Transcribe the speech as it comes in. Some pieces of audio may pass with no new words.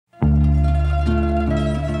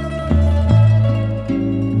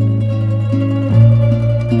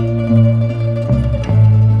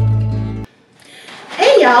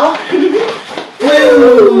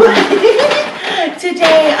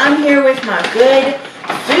I'm here with my good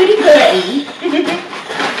foodie buddy,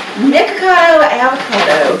 Nikocado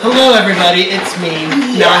Avocado. Hello everybody, it's me.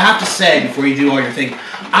 Yeah. Now I have to say, before you do all your thing,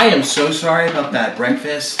 I am so sorry about that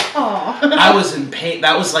breakfast. Aww. I was in pain.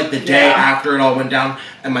 That was like the day after it all went down,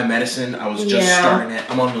 and my medicine, I was just starting it.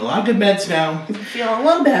 I'm on a lot of good meds now. I'm feeling a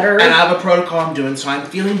little better. And I have a protocol I'm doing, so I'm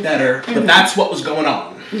feeling better, but that's what was going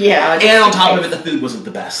on. Yeah. And on top of it, the food wasn't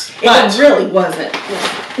the best. It really wasn't.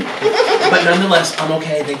 But nonetheless, I'm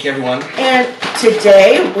okay. Thank you, everyone. And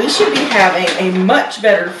today, we should be having a much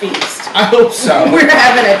better feast. I hope so. We're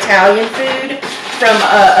having Italian food from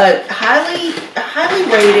a highly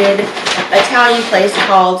rated Italian place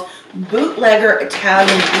called Bootlegger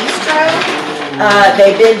Italian Bistro.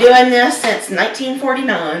 They've been doing this since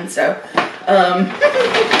 1949, so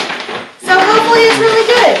hopefully it's really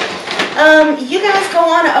good. You guys go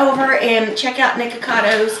on over and check out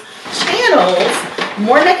Nicocado's channels.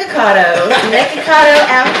 More Nikocado, Nikocado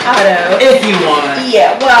Avocado. If you want.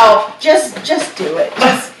 Yeah, well, just do it.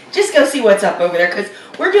 Just go see what's up over there, because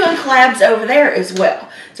we're doing collabs over there as well.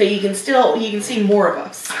 So you can see more of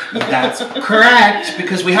us. That's correct,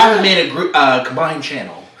 because we haven't made a group combined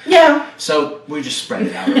channel. Yeah. So we just spread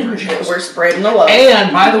it out over channels. We're spreading the love.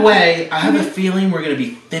 And by the way, I have a feeling we're going to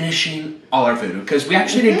be finishing all our food, because we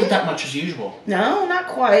actually didn't get that much as usual. No, not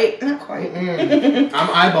quite. Not quite. I'm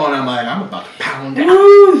eyeballing. I'm like, I'm about to pound out.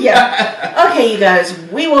 Ooh, yeah. Okay, you guys,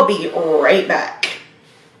 we will be right back.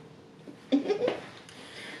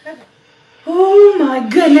 Oh my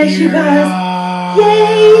goodness, you guys.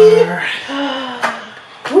 Yay!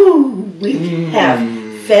 Ooh, we have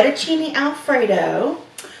fettuccine alfredo,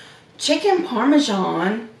 chicken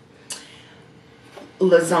parmesan,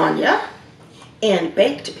 lasagna, and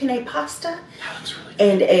baked penne pasta, Really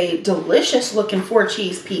and a delicious looking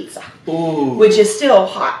 4-cheese pizza. Ooh. Which is still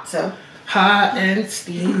hot, so. Hot and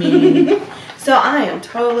steamy. So I am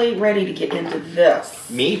totally ready to get into this.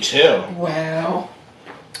 Me too. Wow.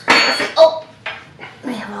 Oh,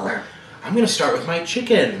 man, Muller. I'm going to start with my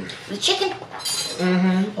chicken. The chicken.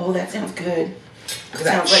 Mm-hmm. Oh, that sounds good. Look at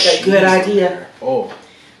Sounds that like a good cheese idea. there. Oh.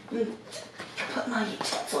 Put my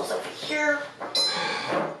utensils over here.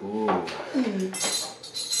 Ooh.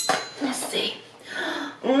 Let's see.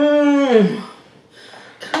 Mmm.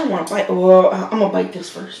 Kind of want to bite. Oh, I'm going to bite this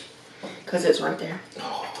first, because it's right there.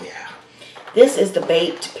 Oh, yeah. This is the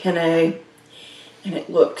baked penne, and it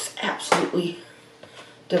looks absolutely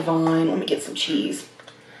divine. Let me get some cheese.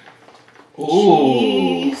 Ooh.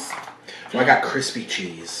 Cheese. Oh, I got crispy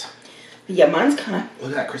cheese. Yeah, mine's kind of.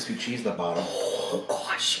 Look at that crispy cheese at the bottom. Oh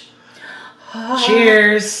gosh.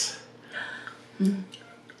 Cheers. Mmm.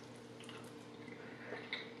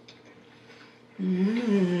 Mmm.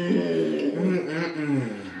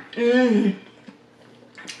 Mmm.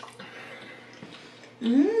 Mmm.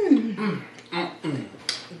 Mmm.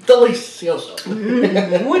 Delicioso.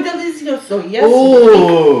 Muy delicioso, yes.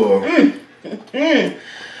 Ooh. Mmm.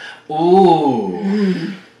 Ooh.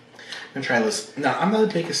 I'm gonna try this. No, I'm not the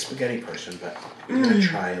biggest spaghetti person, but I'm gonna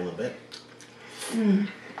try a little bit. Mmm.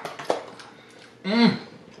 Mmm.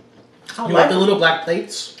 You want the little black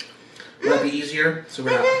plates? Would that be easier? So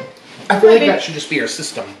we're not. I feel like that should just be our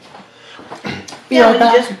system. Yeah,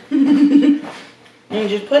 you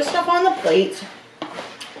just put stuff on the plates.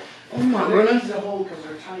 Oh my goodness. the hole because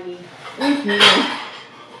they're tiny.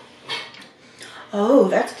 Oh,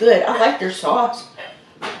 that's good. I like their sauce.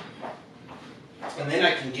 And then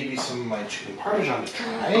I can give you some of my chicken parmesan to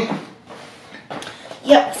try.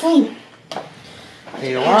 Yep, same.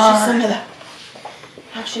 There you Have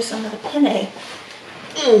just some of the penne.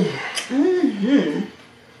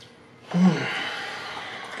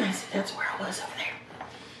 That's where I was over there.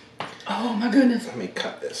 Oh my goodness. Let me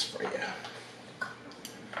cut this for you.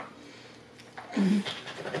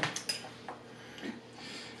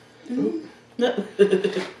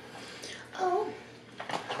 Oh.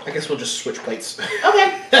 I guess we'll just switch plates.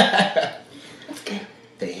 Okay. That's good.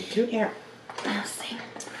 Thank you. Here. Let's see.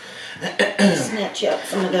 Snatch up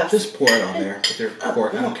some of that. Just pour it on there with your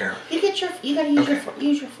fork. I don't care. You gotta use your fork.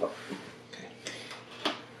 Use your fork.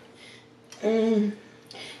 Okay.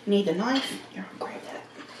 Need the knife? Here, I'll grab that.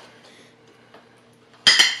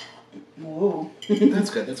 Whoa. That's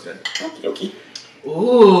good. That's good. Okie dokie.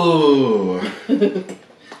 Ooh.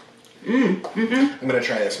 I'm gonna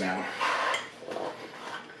try this now.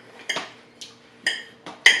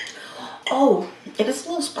 Oh, it is a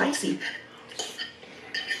little spicy.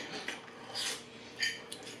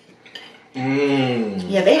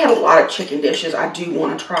 Yeah, they have a lot of chicken dishes I do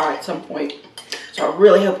want to try at some point. So I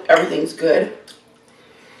really hope everything's good.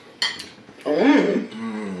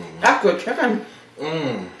 That's good chicken.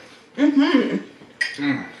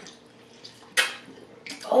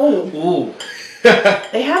 Oh. Ooh.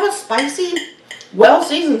 They have a spicy,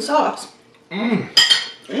 well-seasoned sauce. Mmm.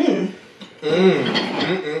 Mmm.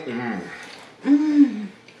 Mmm. Mmm. Mmm.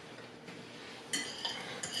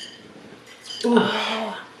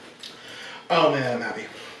 Oh. Oh man, I'm happy.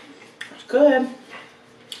 It's good.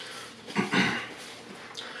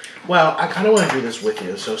 Well, I kind of want to do this with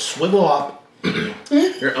you. So swivel up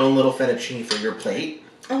your own little fettuccine for your plate.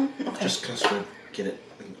 Okay. Just kind of get it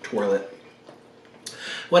and twirl it.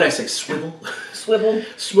 What did I say? Swivel? Swivel.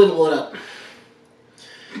 Swivel it up.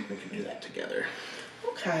 We can do that together.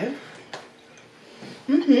 Okay.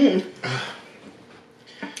 Mm-hmm.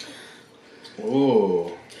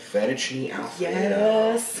 Ooh. Fettuccine Alfredo.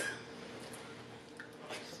 Yes.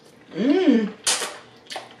 Mmm.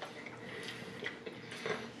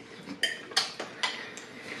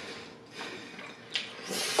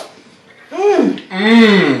 Mmm.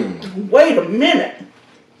 Mmm. Wait a minute.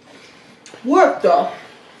 What the?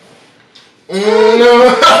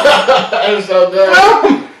 Mmm. That's so good.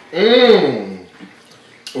 Mmm.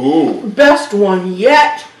 Ooh. Best one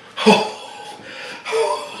yet.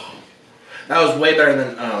 That was way better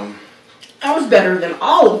than That was better than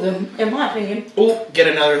all of them, in my opinion. Ooh, get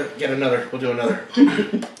another. We'll do another.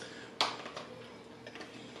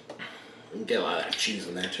 Get a lot of that cheese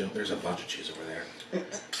in there too. There's a bunch of cheese over there.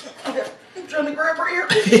 Okay, I'm trying to grab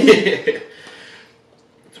right here.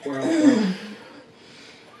 Twirl.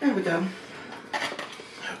 There we go.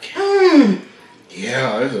 Okay. Mmm.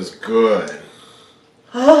 Yeah, this is good.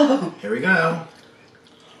 Oh. Here we go.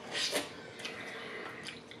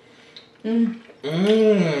 Mmm.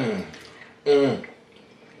 Mmm. Mmm.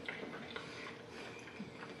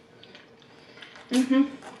 Mm-hmm.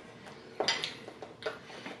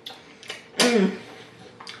 Mmm.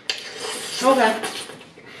 Okay.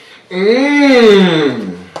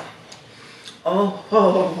 Mmm. Oh.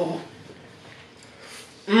 Oh.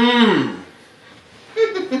 Mmm.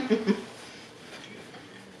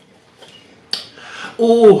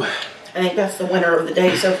 Ooh. I think that's the winner of the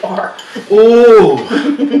day so far. Ooh.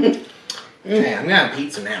 Okay, I'm gonna have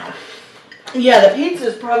pizza now. Yeah, the pizza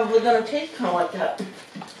is probably going to taste kind of like that.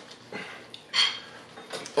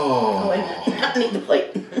 Oh. Oh, wait a minute. I need the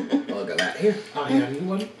plate. Look at that. Here. Oh, yeah, you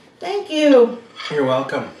want it? Thank you. You're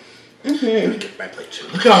welcome. Mm-hmm. Let me get my plate too.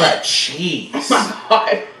 Look at all that cheese. Oh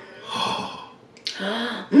my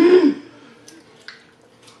God. Mm.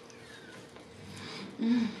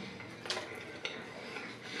 Mm.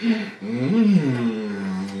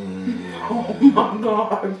 Mmm. Oh my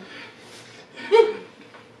God.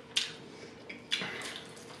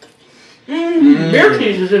 Beer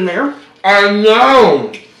cheese is in there. I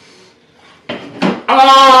know.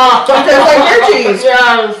 Ah, It tastes like beer cheese.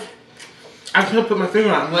 Yes. I can't put my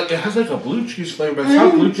finger on it. Like, it has like a blue cheese flavor, but it's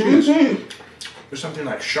not blue cheese. There's something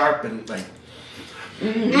like sharp and like.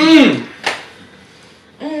 Mmm.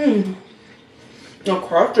 Mmm. The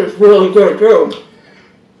crust is really good too.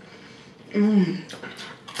 Mmm.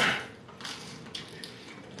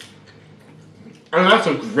 And that's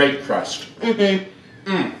a great crust. Mm-hmm.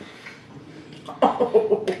 Mmm.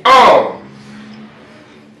 Oh. Oh.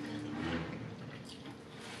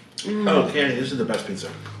 Oh, Candy, this is the best pizza.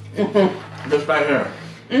 Just right here.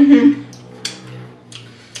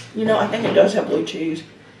 You know, I think it does have blue cheese.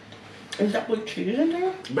 Is that blue cheese in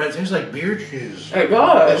there? But it tastes like beer cheese. It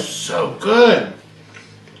does. It's so good.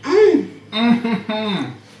 Mmm.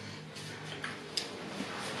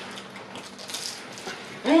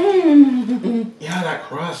 Yeah, that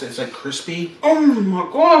crust, it's like crispy. Oh my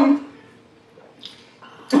God.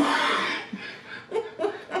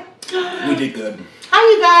 We did good. Hi,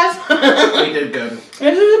 you guys. We did good.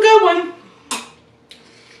 This is a good one.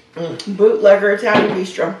 Bootlegger Italian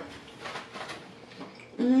Bistro.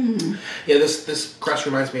 Yeah, this crust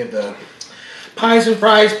reminds me of the Pies and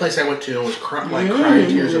Fries place I went to and was like crying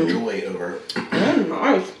tears of joy over.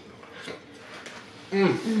 Nice.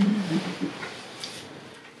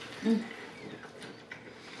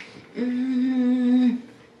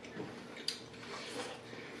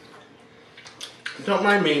 Don't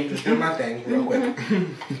mind me, just doing my thing real quick.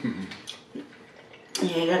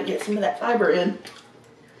 Yeah, you gotta get some of that fiber in.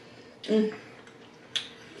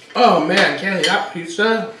 Oh man, Candy, that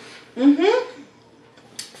pizza.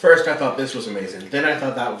 First I thought this was amazing. Then I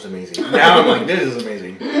thought that was amazing. Now I'm like, this is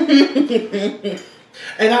amazing.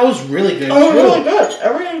 And that was really good Oh, too. really good.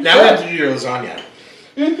 Everything's Now we good. have to do your lasagna.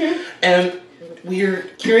 And we're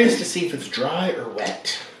curious to see if it's dry or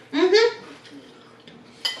wet. And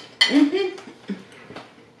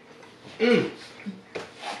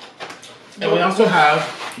we also have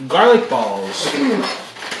garlic balls.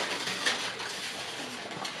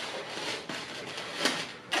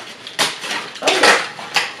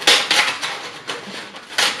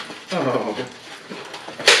 Oh.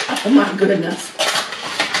 Oh my goodness.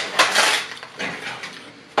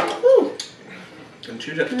 Ooh. And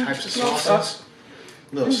two different types of sauces.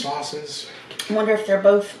 Little sauces. I wonder if they're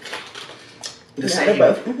both The same. They're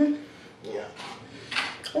both. Mm-hmm. Yeah.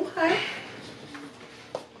 Okay.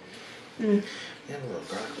 And a little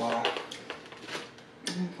garlic ball.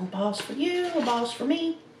 A ball's for you, a ball's for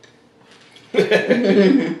me.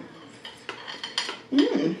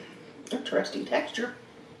 Interesting texture.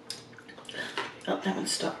 Oh, that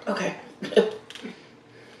one's stuck. Okay.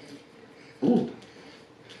 Ooh.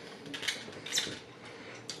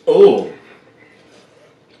 Oh.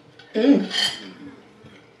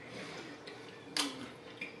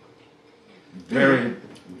 Very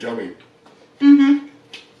yummy.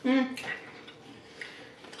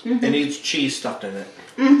 It needs cheese stuffed in it.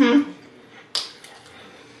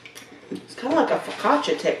 It's kind of like a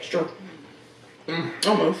focaccia texture.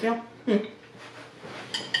 Almost, yeah. Okay.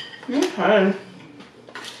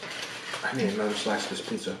 I need another slice of this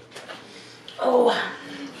pizza. Oh,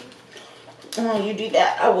 you do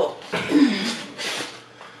that. I will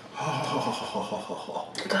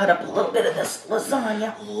cut up a little bit of this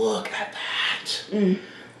lasagna. Look at that.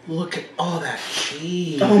 Look at all that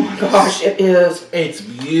cheese. Oh my gosh, it is. It's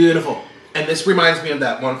beautiful. And this reminds me of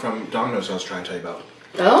that one from Domino's I was trying to tell you about.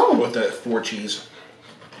 Oh. With the 4 cheese.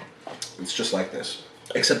 It's just like this.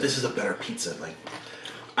 Except this is a better pizza. Like,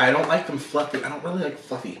 I don't like them fluffy. I don't really like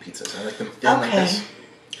fluffy pizzas. I like them thin like this.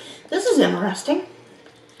 This is interesting.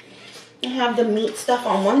 You have the meat stuff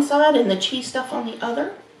on one side and the cheese stuff on the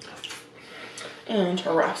other.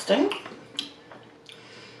 Interesting.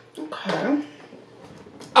 Okay.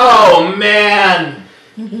 Oh, man!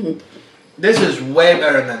 This is way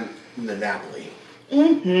better than the Napoli.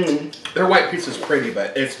 Their white pizza's pretty,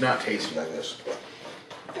 but it's not tasty like this.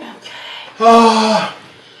 Okay. Oh,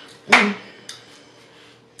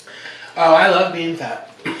 I love being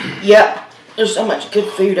fat. Yep. There's so much good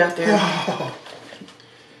food out there.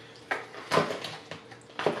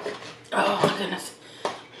 Oh my goodness.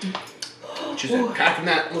 She's packing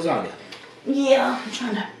that lasagna. Yeah, I'm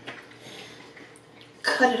trying to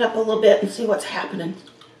cut it up a little bit and see what's happening.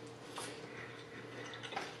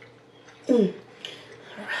 Alright.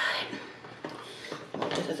 A little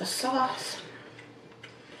bit of the sauce.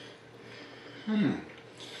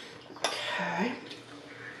 Okay.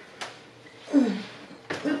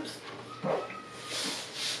 Oops.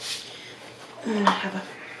 I'm gonna have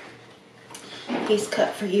a piece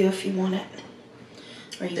cut for you if you want it.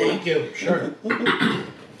 Or you Thank you. Sure.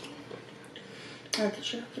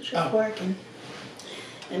 Get your fork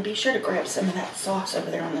and be sure to grab some of that sauce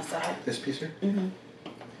over there on the side. This piece here?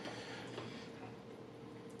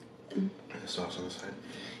 The sauce on the side?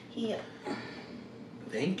 Yeah.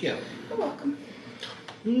 Thank you. You're welcome.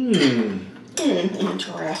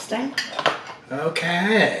 Interesting.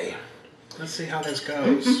 Okay. Let's see how this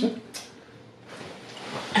goes.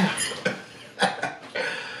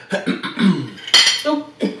 Oh.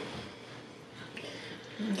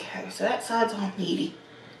 Okay, so that side's all meaty.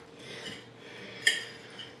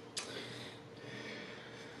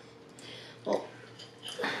 Well,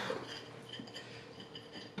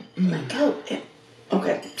 let go.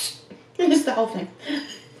 Okay. It's the whole thing.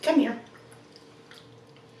 Come here.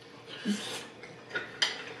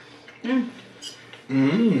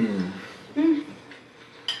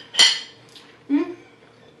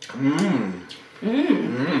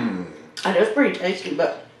 I know it's pretty tasty,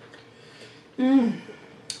 but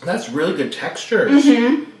that's really good textures.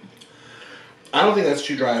 I don't think that's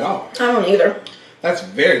too dry at all. I don't either. That's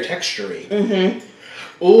very textury.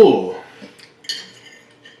 Ooh.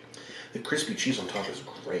 The crispy cheese on top is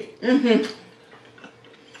great.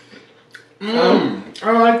 I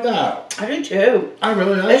like that. I do too. I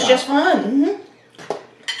really like It's that. just fun.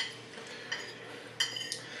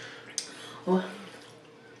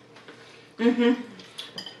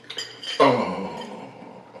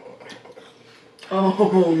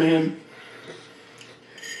 Oh man.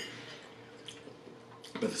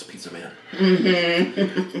 But this pizza, man.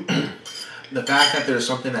 The fact that there's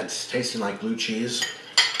something that's tasting like blue cheese,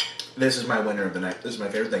 this is my winner of the night. This is my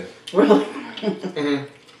favorite thing. Really?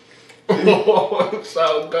 Oh, it's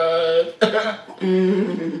so good. I'm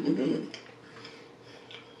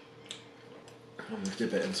gonna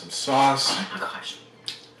dip it in some sauce. Oh my gosh.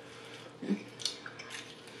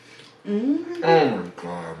 Oh my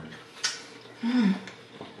god.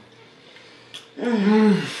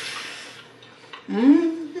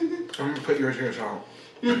 I'm gonna put yours here as well.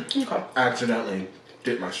 Okay. I accidentally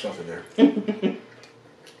dip my stuff in there.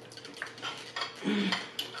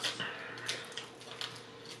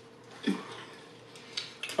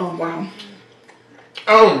 Oh wow.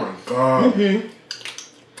 Oh my god. You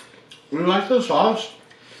like the sauce?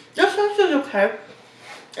 The sauce is okay.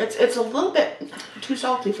 It's a little bit too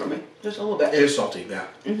salty for me. Just a little bit. It is salty, yeah.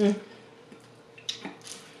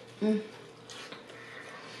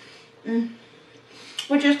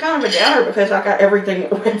 Which is kind of a downer because I got everything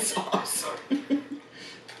with red sauce.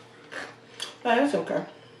 But it's okay.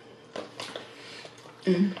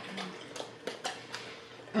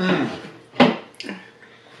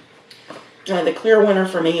 The clear winner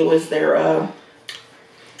for me was their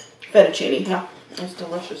fettuccine. Yeah, it's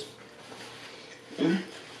delicious.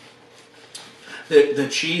 The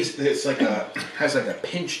cheese, it's like has like a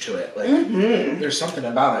pinch to it. Like there's something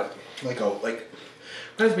about it, like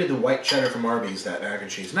reminds me of the white cheddar from Arby's. That mac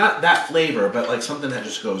and cheese, not that flavor, but like something that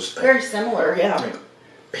just goes like, very similar. Yeah, like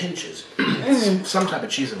pinches. Some type of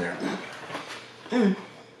cheese in there. Would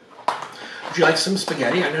you like some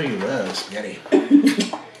spaghetti? I know you love spaghetti.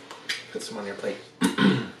 Put some on your plate.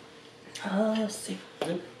 Let's see.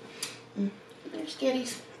 There's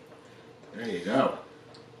spaghettis. There you go.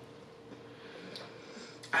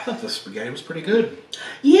 I thought the spaghetti was pretty good.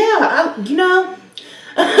 Yeah, you know.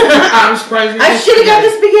 I'm surprised you I should have got the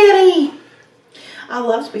spaghetti. I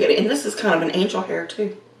love spaghetti, and this is kind of an angel hair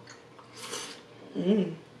too.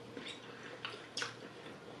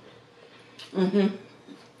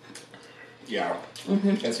 Yeah.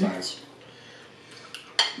 That's nice.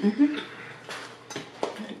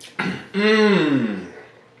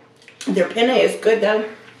 Their penne is good though.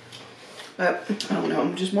 But I don't know,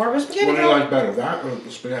 I'm just more of a spaghetti. What do you like better, that or the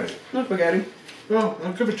spaghetti? No spaghetti. Well,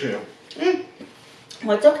 I'll give it to you.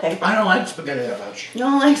 Well, it's okay. I don't like spaghetti that much. You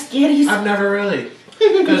don't like spaghettis? I've never really.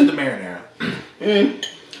 Because of the marinara.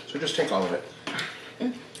 So just take all of it.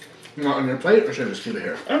 You want it on your plate or should I just keep it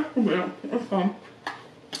here? Yeah, that's fine.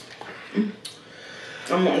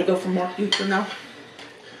 I'm wanting to go for more pizza now.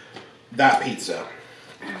 That pizza.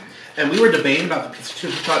 And we were debating about the pizza too.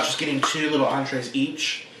 We thought just getting 2 little entrees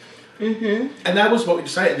each. And that was what we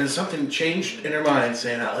decided. And then something changed in our mind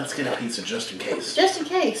saying, oh, let's get a pizza just in case. Just in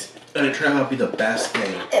case. And it turned out to be the best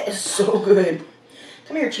thing. It is so good.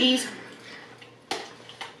 Come here, cheese.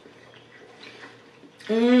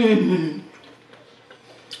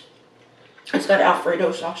 It's got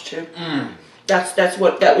Alfredo sauce too.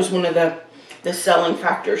 That was one of the selling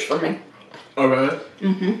factors for me. Oh really?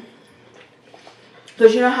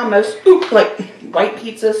 Because you know how most like white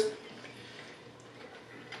pizzas,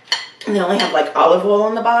 they only have like olive oil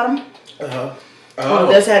on the bottom. Oh,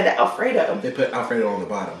 this had the Alfredo. They put Alfredo on the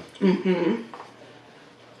bottom.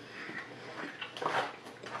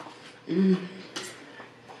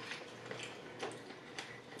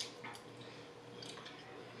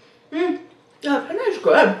 Yeah, the penne is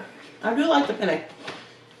good. I do like the penne.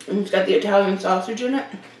 And it's got the Italian sausage in it.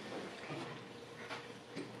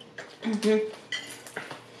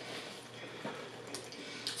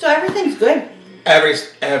 So everything's good.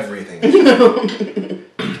 Everything.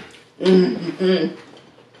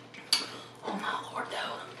 Oh my Lord,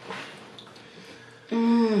 though.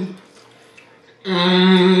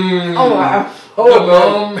 Oh wow.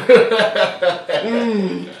 Oh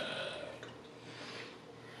good.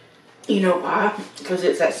 You know why? Because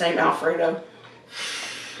it's that same Alfredo.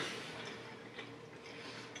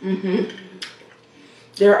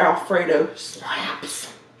 Their Alfredo slaps.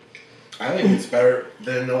 I think it's better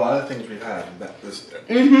than a lot of things we've had.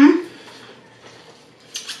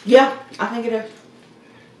 Yeah, I think it is.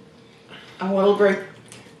 I will agree.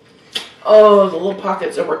 Oh, the little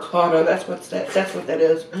pockets of avocado. That's what that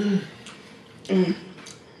is.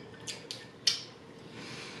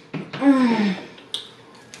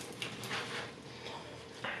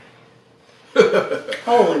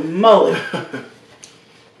 Holy moly.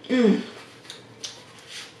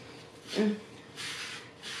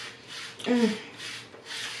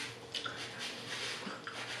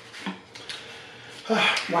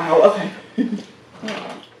 Wow, okay.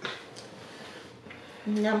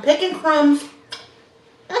 Now I'm picking crumbs.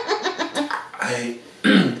 I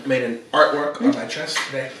made an artwork on my chest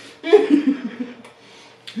today.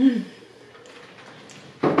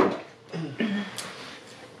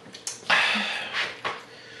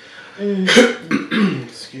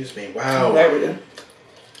 Excuse me. Wow. Oh, there we go.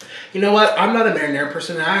 You know what? I'm not a marinara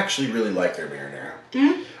person. I actually really like their marinara.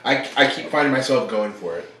 I keep finding myself going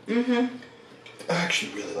for it. I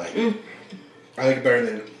actually really like it. I like it better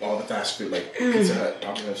than all the fast food, like Pizza Hut,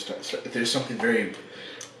 Domino's stuff. There's something very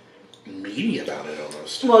meaty about it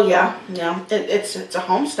almost. Well, yeah. It's a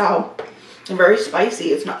home style. And very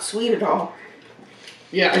spicy. It's not sweet at all.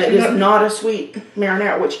 Yeah, and it is not a sweet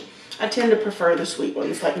marinara, which I tend to prefer the sweet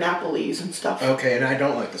ones, like Napoli's and stuff. Okay, and I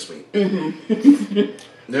don't like the sweet.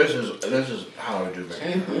 This is how I do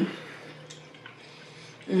marinara.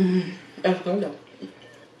 It's good.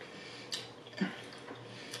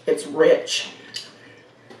 It's rich.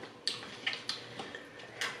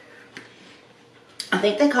 I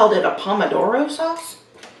think they called it a pomodoro sauce.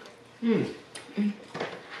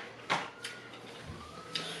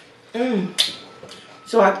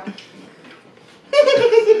 So I.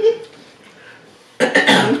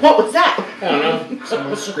 What was that? I don't know.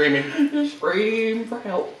 Someone was screaming. Scream for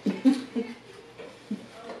help.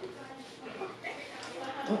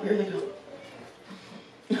 Oh, here they go.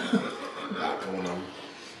 Not going on.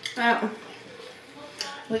 At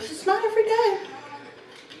least it's not every day.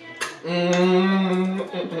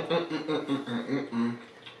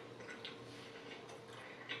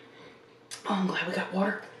 Oh, I'm glad we got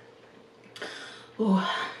water. Ooh.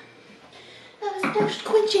 That was thirst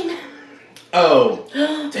quenching. Oh,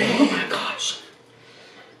 dang. Oh my gosh.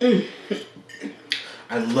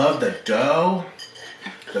 I love the dough.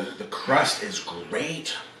 The crust is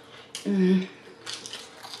great. Oh,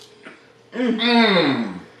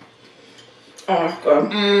 it's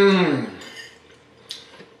good.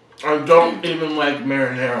 I don't even like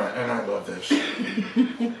marinara, and I love this.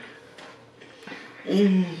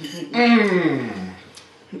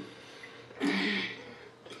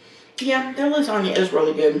 Yeah, their lasagna is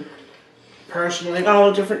really good. Personally, All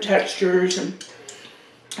the different textures and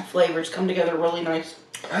flavors come together really nice.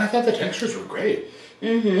 I thought the textures were great.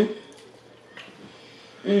 Oh.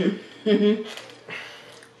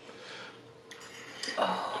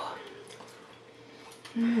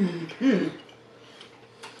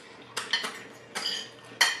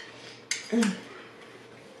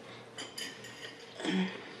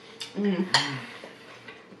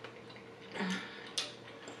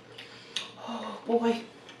 Oh boy.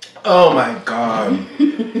 Oh my god.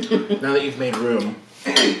 Now that you've made room,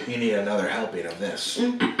 you need another helping of this.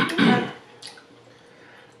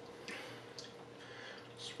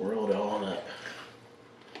 Swirl it all up.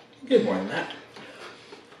 Good more than that.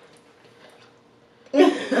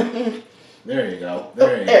 There you go.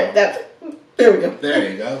 There you go. There we go.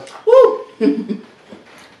 There you go. Woo!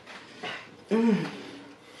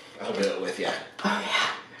 I'll do it with you. Oh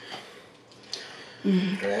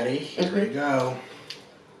yeah. Ready? Here we go.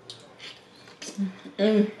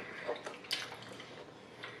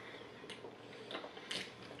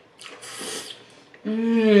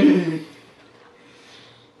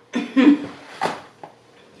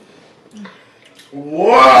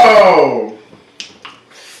 Whoa!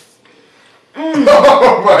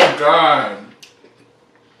 Oh my god!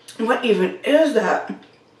 What even is that?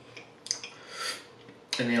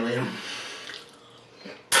 An alien.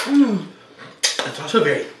 It's also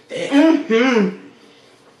very thick.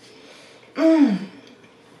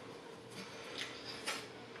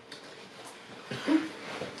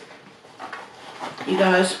 You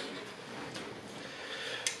guys,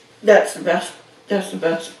 that's the best. That's the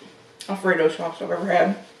best Alfredo sauce I've ever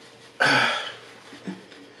had.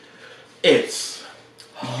 It's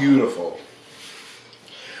beautiful.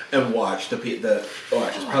 And watch watch.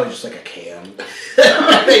 It's probably just like a can.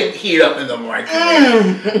 They heat up in the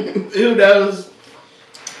microwave. Who knows?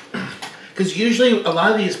 Because usually a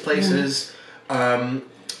lot of these places,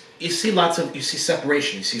 you see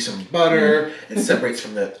separation. You see some butter. It separates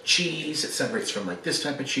from the cheese. It separates from like this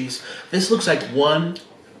type of cheese. This looks like one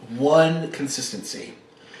consistency.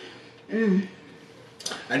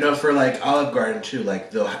 I know for like Olive Garden too.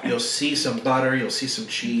 Like you'll see some butter. You'll see some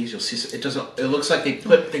cheese. You'll see it looks like they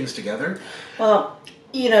put things together. Well,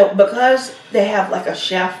 because they have like a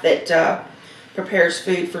chef that prepares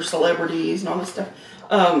food for celebrities and all this stuff.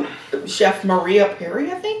 Chef Maria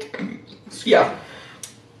Perry, I think. Yeah.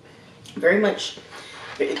 Very much.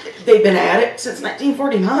 They've been at it since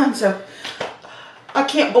 1949, so I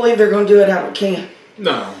can't believe they're going to do it out of a can.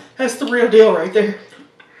 No. That's the real deal right there.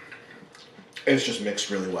 It's just mixed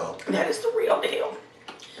really well. That is the real deal.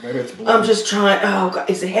 Maybe it's blue. I'm just trying. Oh, God.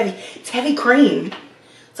 Is it heavy? It's heavy cream.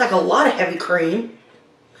 It's like a lot of heavy cream,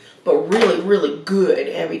 but really, really good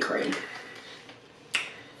heavy cream.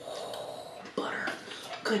 Oh, butter.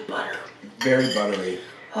 Good butter. Very buttery.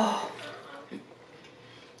 Oh.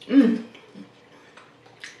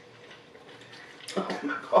 Oh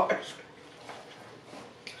my gosh.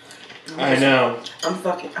 I know. I'm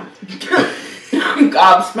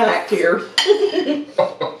gobsmacked here.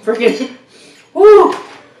 Freaking. Woo.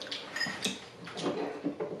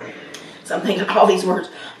 So I'm thinking all these words,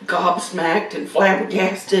 gobsmacked and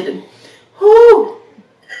flabbergasted and whoo.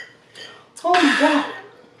 Oh my God.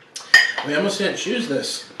 We almost didn't choose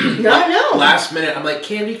this. I know. Last minute, I'm like,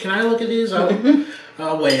 Candy, can I look at these?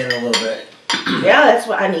 I'll weigh in a little bit. Yeah, that's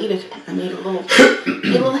what I needed. I need a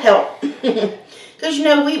little help. Because you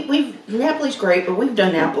know Napoli's great, but we've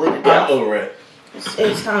done Napoli to death. I'm over it.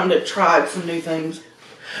 It's time to try some new things.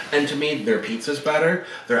 And to me, their pizza's better.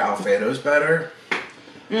 Their Alfredo's better.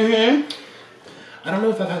 Mm-hmm. I don't know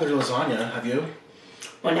if I've had their lasagna. Have you?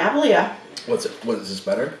 Well, Napoli, yeah. What is this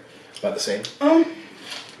better? About the same?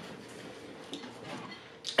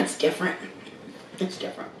 It's different. It's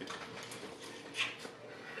different.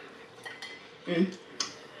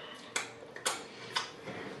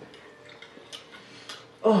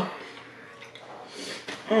 Oh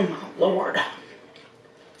my Lord.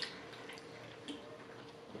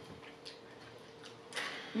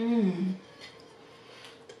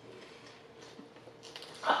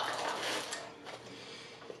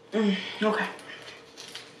 Okay.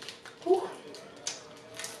 Ooh.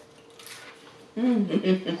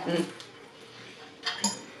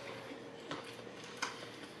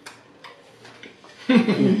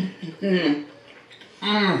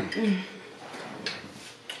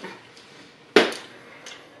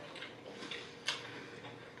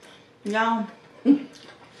 No.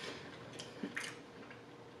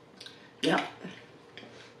 Yep.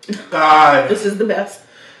 God. This is the best.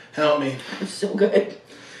 Help me. It's so good.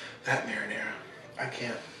 That marinara. I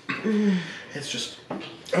can't. It's just...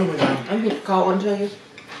 Oh my God. I'm going to call and tell you.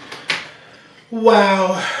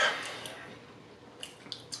 Wow.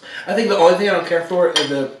 I think the only thing I don't care for are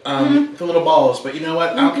the little balls. But you know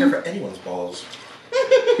what? I don't care for anyone's balls.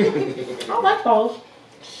 I like balls.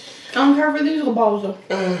 I don't care for these little balls though.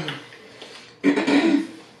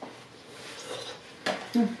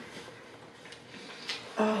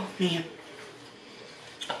 Oh man.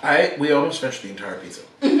 We almost finished the entire pizza.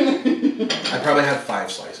 I probably had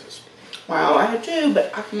 5 slices. Wow, I had 2,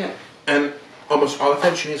 but I can't. And almost all the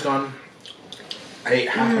fettuccine's gone. I ate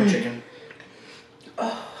half my chicken.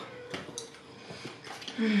 Oh.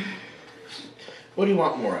 What do you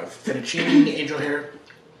want more of? Fettuccine, angel hair?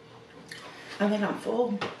 I think I'm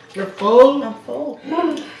full. You're full? I'm full.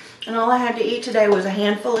 And all I had to eat today was a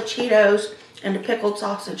handful of Cheetos and a pickled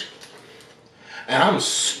sausage. And I'm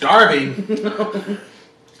starving.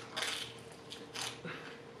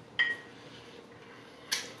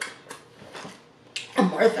 I'm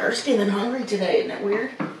more thirsty than hungry today, isn't that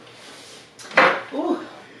weird? Ooh.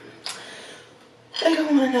 I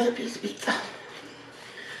don't want another piece of pizza.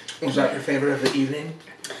 Was that your favorite of the evening?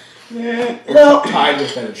 Well, Tied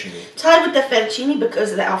with fettuccine. Tied with the fettuccine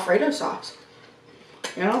because of the Alfredo sauce.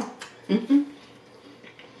 You know?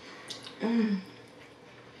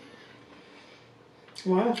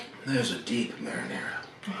 Wow. There's a deep marinara.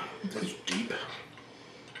 That's deep.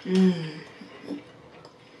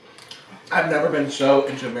 I've never been so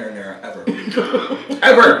into marinara ever.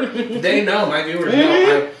 Ever! They know, my viewers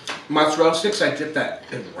know. Mozzarella sticks, I dip that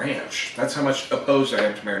in ranch. That's how much opposed I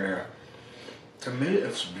am to marinara. To me,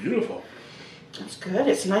 it's beautiful. It's good.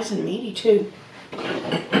 It's nice and meaty, too.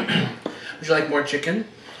 Would you like more chicken?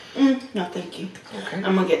 No, thank you. Okay.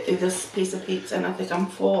 I'm going to get through this piece of pizza, and I think I'm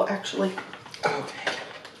full, actually. Okay.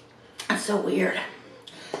 That's so weird.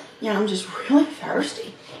 Yeah, I'm just really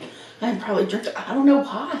thirsty. I probably drink. I don't know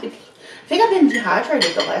why. I think I've been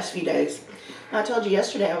dehydrated the last few days. I told you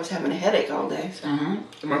yesterday I was having a headache all day. So.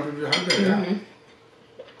 It might be dehydrated, yeah.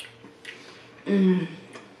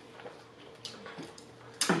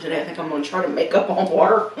 And today I think I'm going to try to make up on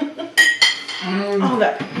water. Oh,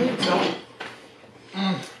 that pizza.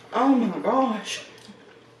 Oh my gosh.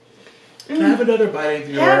 Can I have another bite of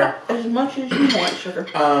your... Have as much as you want, sugar.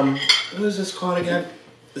 What is this called again?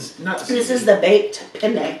 This is the baked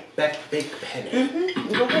penne. Baked penne.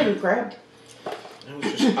 Go ahead and grab. I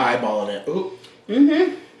was just eyeballing it. Ooh.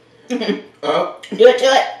 Oh. Do it to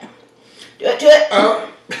it. Do it to it. Oh.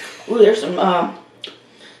 Ooh, there's some,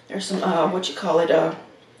 what you call it, yeah.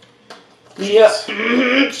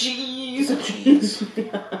 Cheese. Cheese.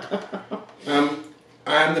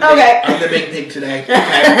 I'm the big pig today. Okay.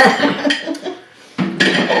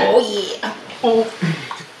 Oh yeah. Oh.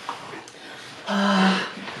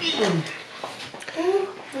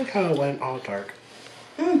 I kind of went all dark.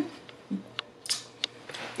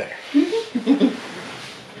 There.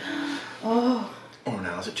 Oh. Oh,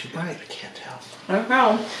 now is it too bright? I can't tell. I don't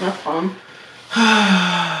know. That's fun.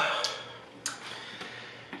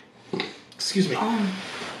 Excuse me.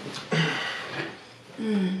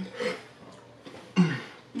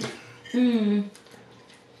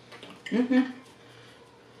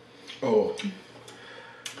 Oh.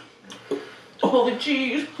 Oh, the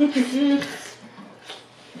cheese.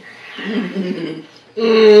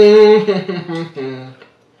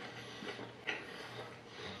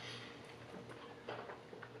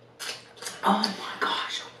 Oh my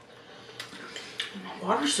gosh.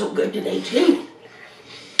 so good today too.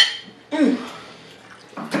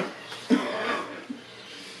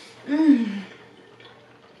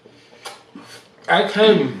 I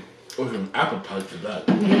came with an appetite for that.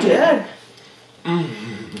 You did.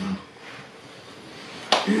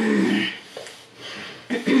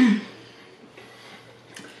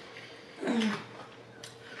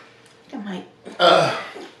 I might.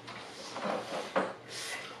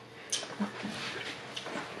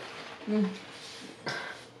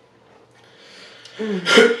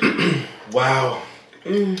 Wow.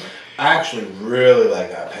 I actually really like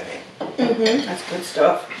that penne. That's good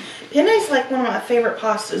stuff. Penne's like one of my favorite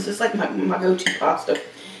pastas. It's like my go-to pasta.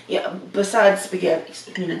 Yeah, besides spaghetti.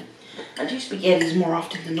 You know, I do spaghettis more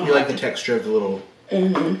often than not. You like the texture of the little...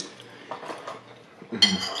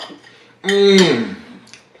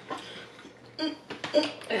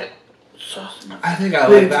 I think I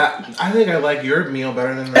like that. I think I like your meal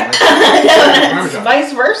better than the It's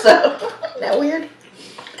vice versa. Isn't that weird?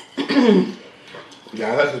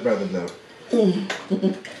 Yeah, I like this better than those.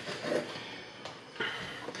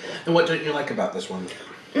 And what don't you like about this one?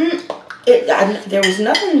 There was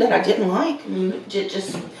nothing that I didn't like. I mean, I'm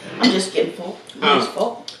just getting full. I'm just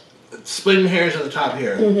full. Splitting hairs at the top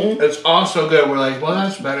here. It's also good. We're like, well,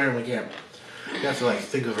 that's better, and we can't. You have to like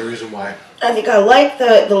think of a reason why. I think I like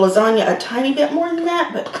the lasagna a tiny bit more than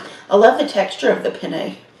that, but I love the texture of the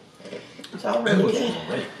penne. It's all really good.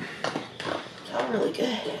 It's all really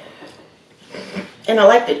good. And I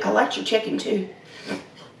liked your chicken too.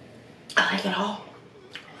 I like it all.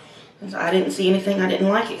 I didn't see anything I didn't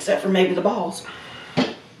like except for maybe the balls.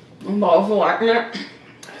 The balls are liking it.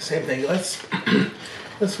 Same thing. Let's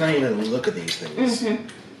not even look at these things.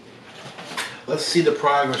 Let's see the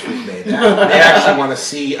progress we've made. They actually want to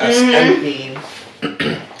see us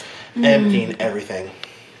emptying everything.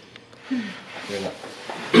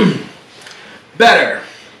 Better.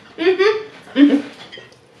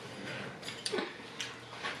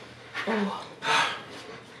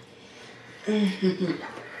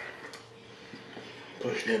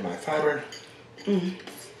 Pushed in my fiber.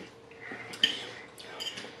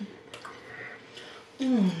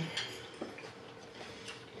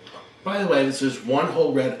 By the way, this is one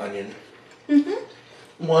whole red onion,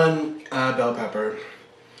 one bell pepper,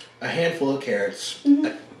 a handful of carrots,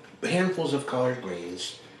 handfuls of collard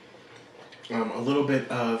greens, a little bit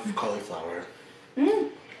of cauliflower,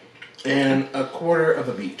 and a quarter of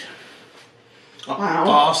a beet. Wow.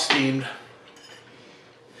 All steamed.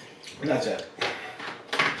 And that's it.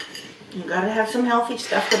 You gotta have some healthy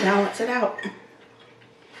stuff to balance it out.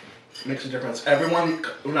 Makes a difference. Everyone,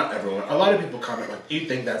 well, not everyone, a lot of people comment like, you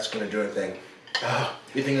think that's going to do anything?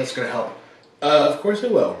 You think that's going to help? Of course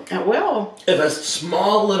it will. It will. If a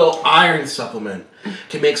small little iron supplement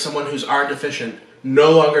can make someone who's iron deficient no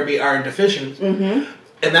longer be iron deficient, and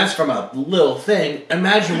that's from a little thing,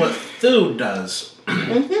 imagine what food does.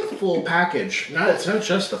 Full package. It's not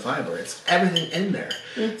just the fiber, it's everything in there.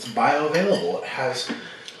 It's bioavailable. It has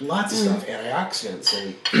lots of stuff, antioxidants,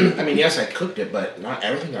 and I mean, yes, I cooked it, but not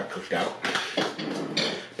everything got cooked out.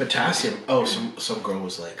 Potassium. Oh, some girl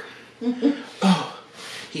was like, oh,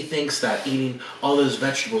 he thinks that eating all those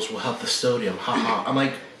vegetables will help the sodium. Haha. I'm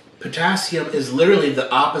like, potassium is literally the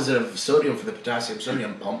opposite of sodium for the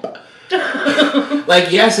potassium-sodium pump.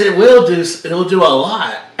 Like, yes, it will do. It'll do a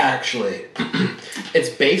lot, actually. It's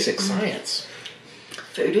basic science.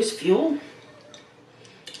 Food is fuel.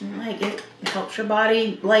 Like it helps your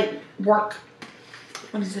body like work.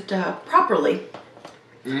 What is it? Properly.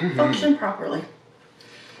 Function properly.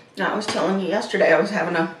 Now, I was telling you yesterday I was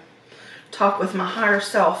having a talk with my higher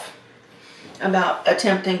self about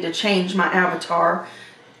attempting to change my avatar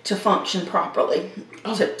to function properly.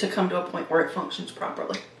 To come to a point where it functions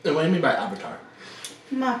properly. And what do you mean by avatar?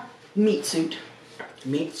 My meat suit.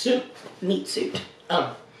 Meat suit? Meat suit.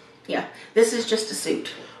 Oh. Yeah. This is just a suit.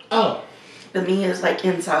 Oh. The me is like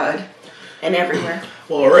inside and everywhere.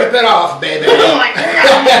 Well, rip it off, baby. Oh my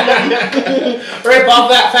God. Rip off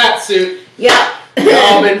that fat suit. Yeah. You've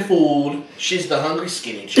all been fooled. She's the hungry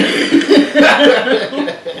skinny chick.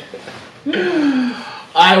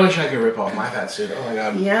 I wish I could rip off my fat suit. Oh my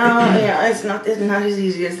God. Yeah. It's not as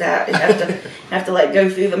easy as that. You have to like go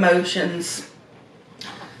through the motions.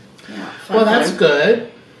 Yeah. Well, that's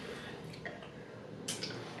good.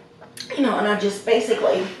 You know, and I just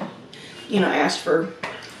basically, asked for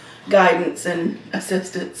guidance and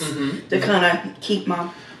assistance to kind of keep my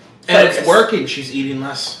focus. And it's working. She's eating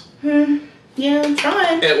less. Yeah, I'm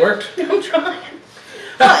trying. It worked. I'm trying.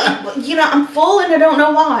 I'm full and I don't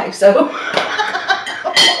know why. So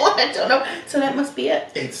I don't know. So that must be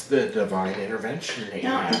it. It's the divine intervention.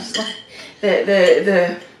 No, it's like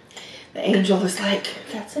the The angel is like,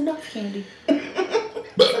 that's enough candy.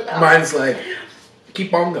 Mine's like,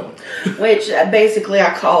 keep on going. Which basically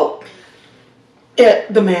I call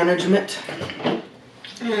it the management.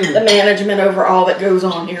 The management over all that goes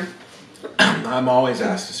on here. I'm always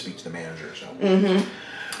asked to speak to the manager, so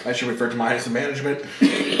I should refer to mine as the management.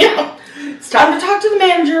 Yeah. It's time to talk to the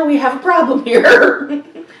manager. We have a problem here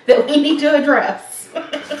that we need to address.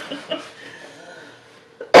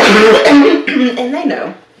 And they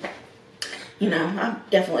know. You know, I've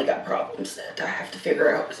definitely got problems that I have to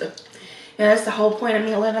figure out. So, yeah, that's the whole point of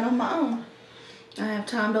me living on my own. I have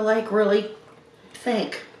time to, like, really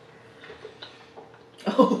think.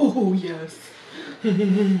 Oh, yes.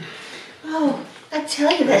 Oh, I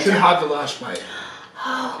tell you that. I should have the last bite.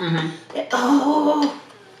 Oh. Oh.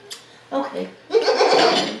 Okay.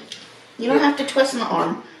 You don't have to twist my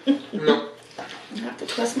arm. No. You don't have to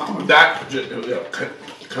twist my arm. That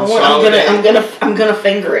I'm gonna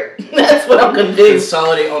finger it. That's what I'm gonna do.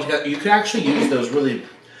 Consolidate all together. You could actually use those really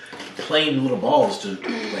plain little balls to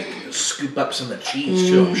like scoop up some of the cheese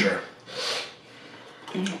too. I'm sure.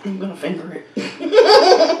 I'm gonna finger it.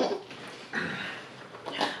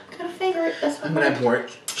 Gotta finger it. That's what I'm gonna have more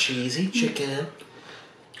cheesy chicken.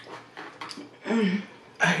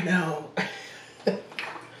 I know.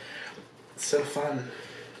 It's so fun.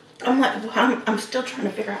 I'm like, I'm still trying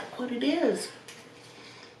to figure out what it is.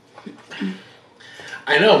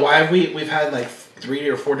 I know. Why have we've had like 3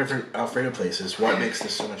 or 4 different Alfredo places. What makes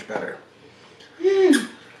this so much better?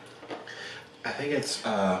 I think it's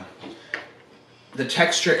the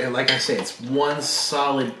texture, and like I say, it's one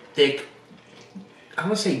solid thick. I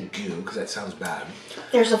don't want to say goo because that sounds bad.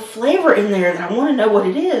 There's a flavor in there that I want to know what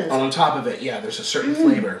it is. On top of it, yeah, there's a certain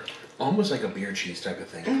flavor, almost like a beer cheese type of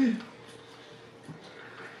thing.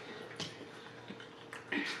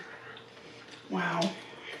 Wow.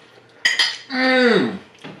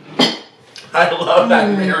 I love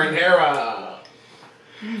that marinara.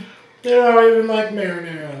 Yeah, I even like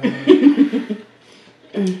marinara.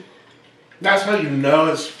 That's how you know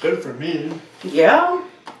it's good for me. Yeah.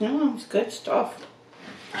 Yeah, it's good stuff.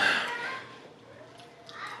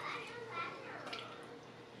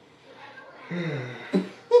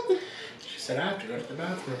 She said I have to go to the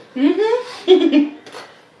bathroom.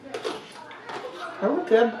 That was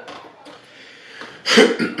good.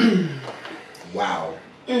 Wow.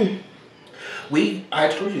 I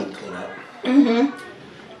told you to clean up.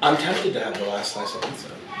 I'm tempted to have the last slice of pizza.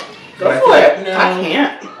 Go for it. No. I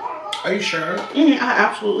can't. Are you sure? I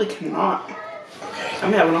absolutely cannot. Okay.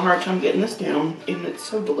 I'm having a hard time getting this down, and it's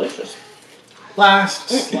so delicious. Last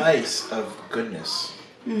slice of goodness.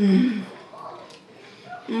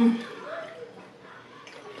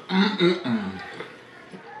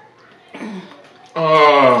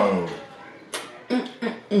 Oh.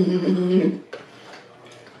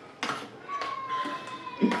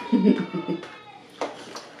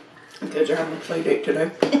 Because you're having a play date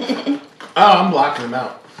today. Oh, I'm blocking them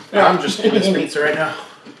out. I'm just eating this pizza right now.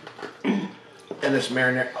 And this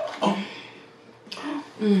marinara. Oh.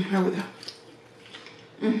 Here we go.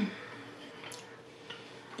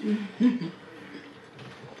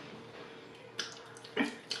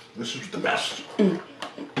 This is the best. The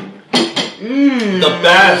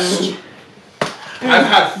best. I've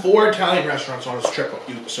had 4 Italian restaurants on this trip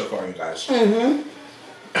so far, you guys.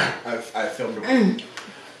 I've filmed them.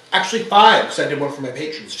 Actually 5, because I did one for my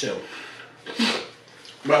patrons too.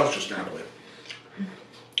 Well, it's just Natalie.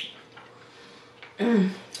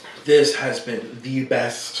 This has been the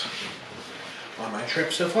best on my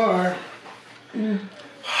trip so far.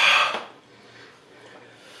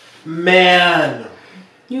 Man.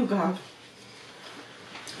 You guys.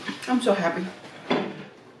 I'm so happy.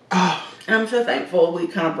 Oh. And I'm so thankful we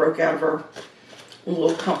kind of broke out of our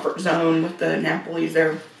little comfort zone with the Napoli's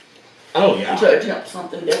there. Oh, yeah. To attempt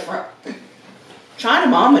something different. China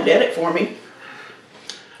Mama did it for me.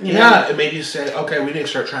 You know? It made you say, okay, we need to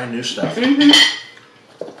start trying new stuff.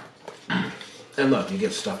 And look, you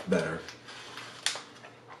get stuff better.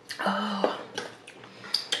 Oh.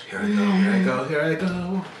 Here I go, here I go, here I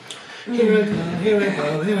go. Here I go, here I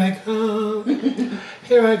go, here I go.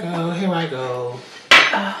 Here I go, here I go.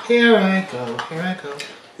 Here I go, here I go.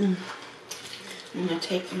 I'm gonna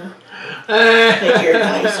take your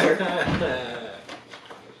advice here. That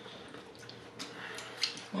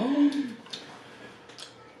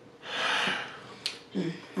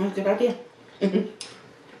was a good idea.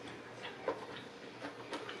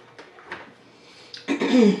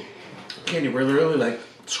 Candy, we're literally like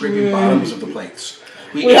scraping bottoms of the plates.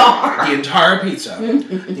 We are. The entire pizza,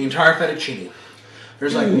 the entire fettuccine.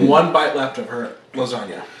 There's like 1 bite left of her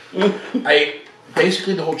lasagna. I ate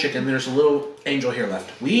basically the whole chicken. There's a little angel hair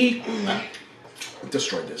left. We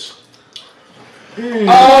destroyed this.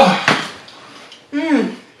 Oh!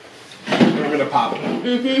 I'm gonna pop.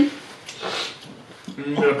 I'm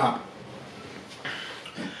gonna pop.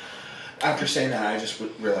 After saying that, I just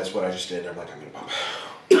realized what I just did. I'm like, I'm gonna pop.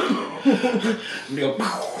 I'm gonna go.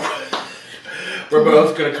 We're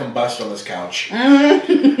both gonna combust on this couch.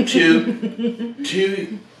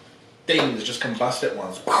 Two things just combust at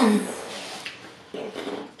once.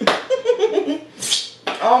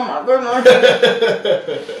 Oh my goodness.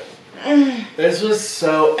 This was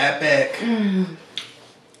so epic.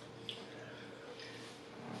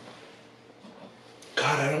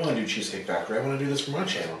 God, I don't want to do Cheesecake Factory. I want to do this for my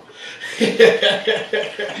channel.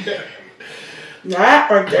 That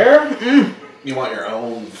right there. You want your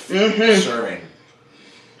own serving.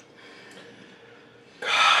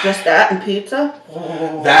 Just that and pizza?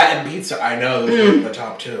 Oh. That and pizza, I know. Those are the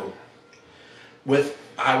top two.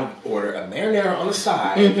 I would order a marinara on the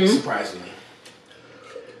side, surprisingly.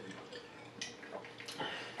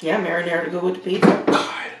 Yeah, marinara to go with the pizza.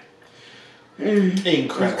 God.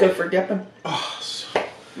 Incredible. It's good for dipping. Oh,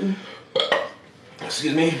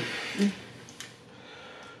 excuse me.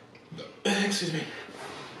 Excuse me.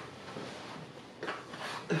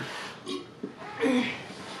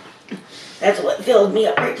 That's what filled me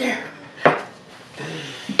up right there.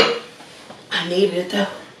 I needed it though.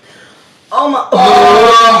 Oh my.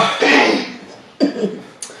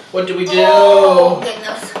 What do we do? Oh,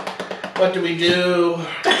 goodness. What do we do?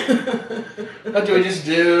 What do we just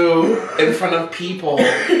do in front of people?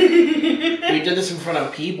 We did this in front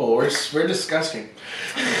of people. We're disgusting.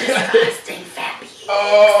 Disgusting fat pigs.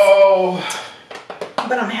 Oh.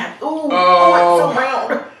 But I'm happy. Ooh, Oh. it's so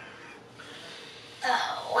round.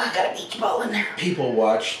 Oh, I got a beach ball in there. People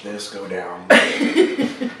watch this go down. But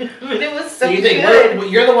it was so You think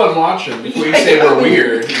good. you're the one watching before you say we're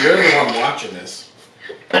weird. You're the one watching this.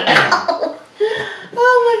 Oh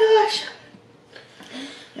my gosh.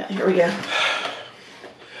 Yeah, here we go.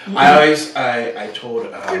 I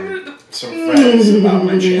told some friends about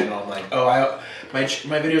my channel. I'm like, oh, my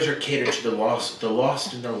videos are catered to the lost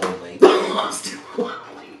and the lonely. The lost and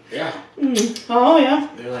lonely. Yeah. Oh yeah.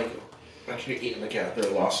 They're like, what you eating? Like, yeah,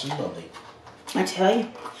 they're lost and lonely. I tell you,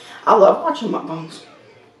 I love watching mukbangs.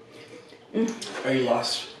 Are you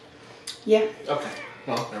lost? Yeah. Okay.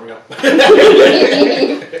 Well, there we go.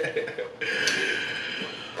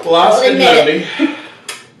 Lost and lonely.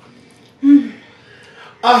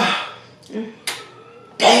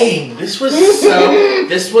 Dang, this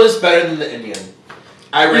was better than the Indian.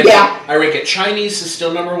 I rank it. Chinese is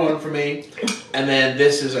still #1 for me, and then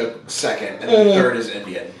this is a second, and then third is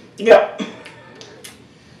Indian. Yep.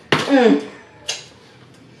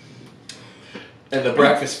 And the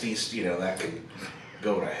breakfast feast, that can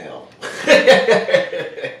go to hell.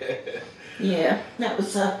 Yeah, that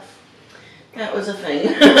was a thing.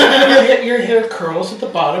 Your hair curls at the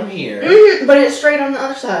bottom here, but it's straight on the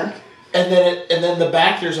other side. and then the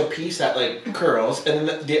back there's a piece that like curls, and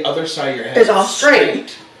then the other side of your head is all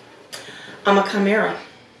straight. I'm a chimera.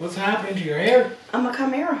 What's happening to your hair? I'm a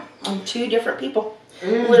chimera. I'm two different people.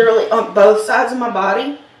 Literally on both sides of my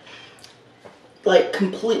body. Like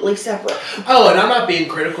completely separate. Oh, and I'm not being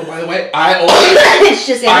critical, by the way. It's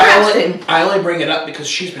just interesting. I only bring it up because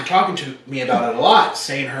she's been talking to me about it a lot,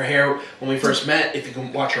 saying her hair when we first met. If you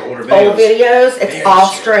can watch her older videos, it's all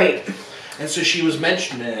straight. And so she was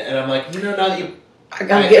mentioning it, and I'm like, now that I'm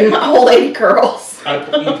getting my old lady curls. You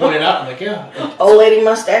pointed out, I'm like, yeah, old lady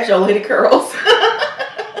mustache, old lady curls.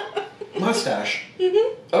 Mustache.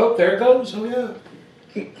 Oh, there it goes. Oh yeah.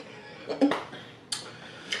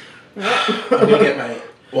 I'm gonna get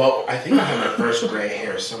I think I have my first gray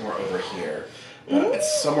hair somewhere over here.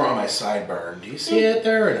 It's somewhere on my sideburn. Do you see it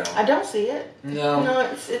there or no? I don't see it. No. No,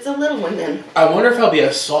 it's a little one then. I wonder if I'll be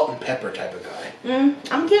a salt and pepper type of guy.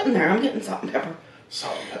 I'm getting there. I'm getting salt and pepper.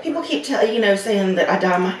 Salt and pepper. People keep saying that I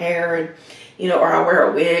dye my hair and, or I wear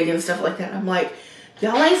a wig and stuff like that. I'm like,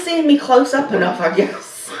 y'all ain't seeing me close up enough, I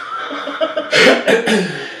guess.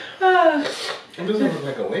 It doesn't look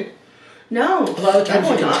like a wig. No. A lot of times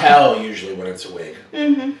you can tell usually when it's a wig.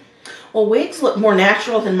 Well, wigs look more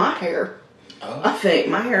natural than my hair. Oh. I think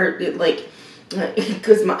my hair,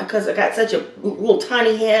 because I got such a little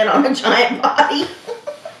tiny head on a giant body.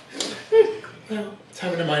 Well, it's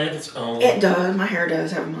having a mind of its own. It does. My hair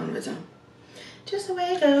does have a mind of its own. Just the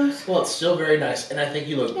way it goes. Well, it's still very nice, and I think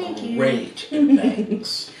you look great in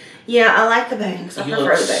bangs. Yeah, I like the bangs. I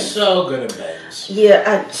prefer the bangs. So good at bangs.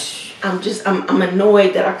 Yeah, I'm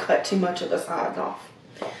annoyed that I cut too much of the sides off.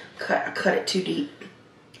 I cut it too deep.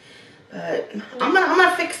 But I'm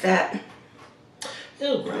gonna fix that.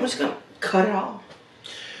 Oh, I'm just gonna Cut it all.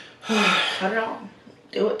 Cut it all.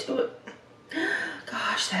 Do it to it.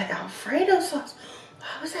 Gosh, that Alfredo sauce.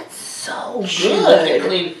 How is that so good?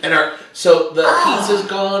 Clean. And so the pizza's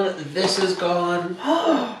gone. This is gone.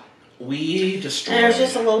 We destroyed. And there's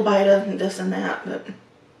just a little bite of this and that, but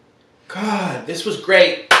God, this was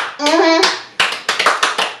great.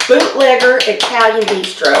 Bootlegger Italian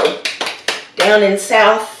Bistro down in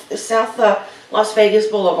South Las Vegas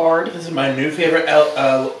Boulevard. This is my new favorite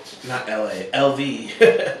not LA, LV.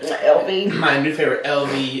 LV. My new favorite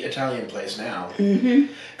LV Italian place now.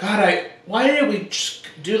 God, why didn't we just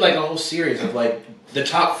do like a whole series of like the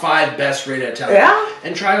top 5 best rated Italian? Yeah.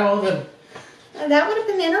 And try all of them. That would have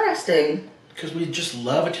been interesting. Because we just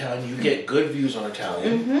love Italian. You get good views on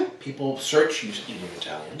Italian. People search you eating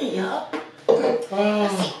Italian. Yeah.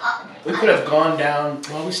 Oh, we could have gone down.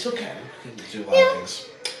 Well, we still can. We can do a lot of things.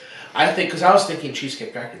 I think, because I was thinking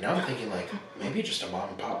Cheesecake Factory. Now I'm thinking like maybe just a mom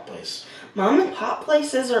and pop place. Mom and pop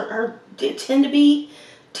places tend to be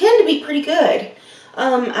pretty good.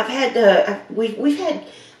 I've had we've had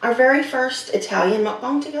our very first Italian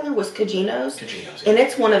mukbang together was Cugino's, and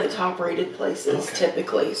it's one of the top rated places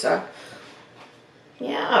typically. So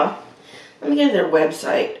yeah, let me go to their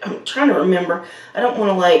website. I'm trying to remember. I don't want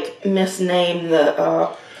to like misname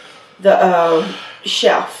the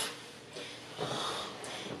chef.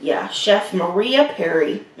 Yeah, Chef Maria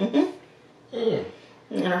Perry. And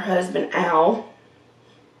her husband Al.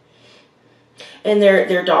 And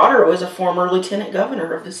their daughter was a former lieutenant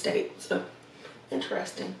governor of the state. So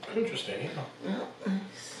interesting. Interesting, yeah.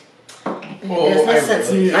 Business since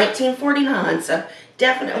 1949, so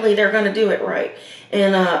definitely they're going to do it right.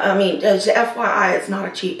 And I mean, as FYI, it's not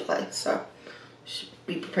a cheap place, so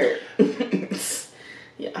be prepared.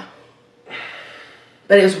 Yeah.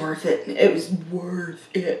 But it was worth it. It was worth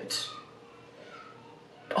it.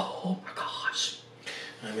 Oh my gosh.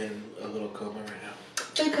 I'm in a little coma right now.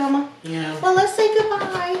 Hey, coma. Yeah. Well, let's say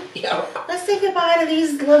goodbye. Yeah. Let's say goodbye to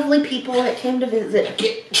these lovely people that came to visit.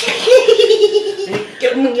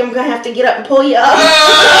 I'm going to have to get up and pull you up.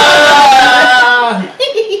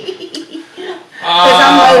 Because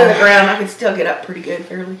I'm low to the ground. I can still get up pretty good,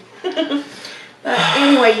 fairly. But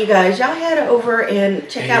anyway, you guys, y'all head over and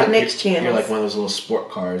check out Nick's channel. You're like one of those little sport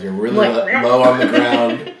cars. You're really low on the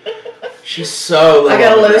ground. She's so low. I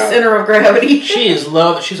got a low center of gravity. She is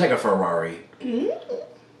low. She's like a Ferrari.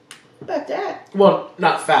 About that. Well,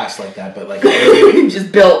 not fast like that, but like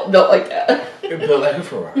just built like that. You're built like a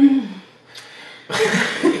Ferrari.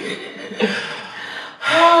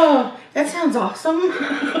 Oh, that sounds awesome.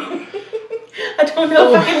 I don't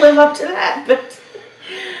know if I can live up to that, but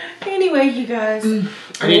anyway, you guys.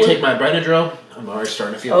 I need to take my Benadryl. I'm already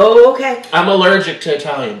starting to feel. Oh, okay. I'm allergic to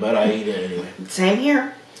Italian, but I eat it anyway. Same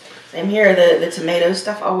here. Same here. The tomato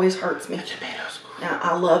stuff always hurts me. Tomatoes. Now,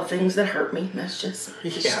 I love things that hurt me. That's just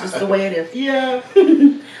the way it is. Yeah.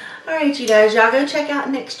 Alright, you guys. Y'all go check out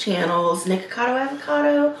Nick's channels. Nikocado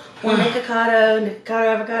Avocado, or Nikocado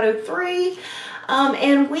Avocado 3.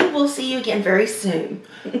 And we will see you again very soon.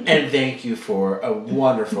 And thank you for a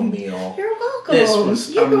wonderful meal. You're welcome. This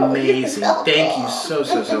was amazing. Thank you so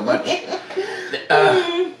much.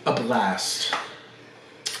 A blast.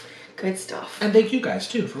 Good stuff. And thank you guys,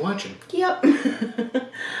 too, for watching. Yep.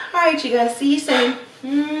 Alright, you guys. See you soon.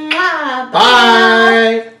 Mwah.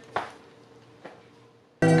 Bye.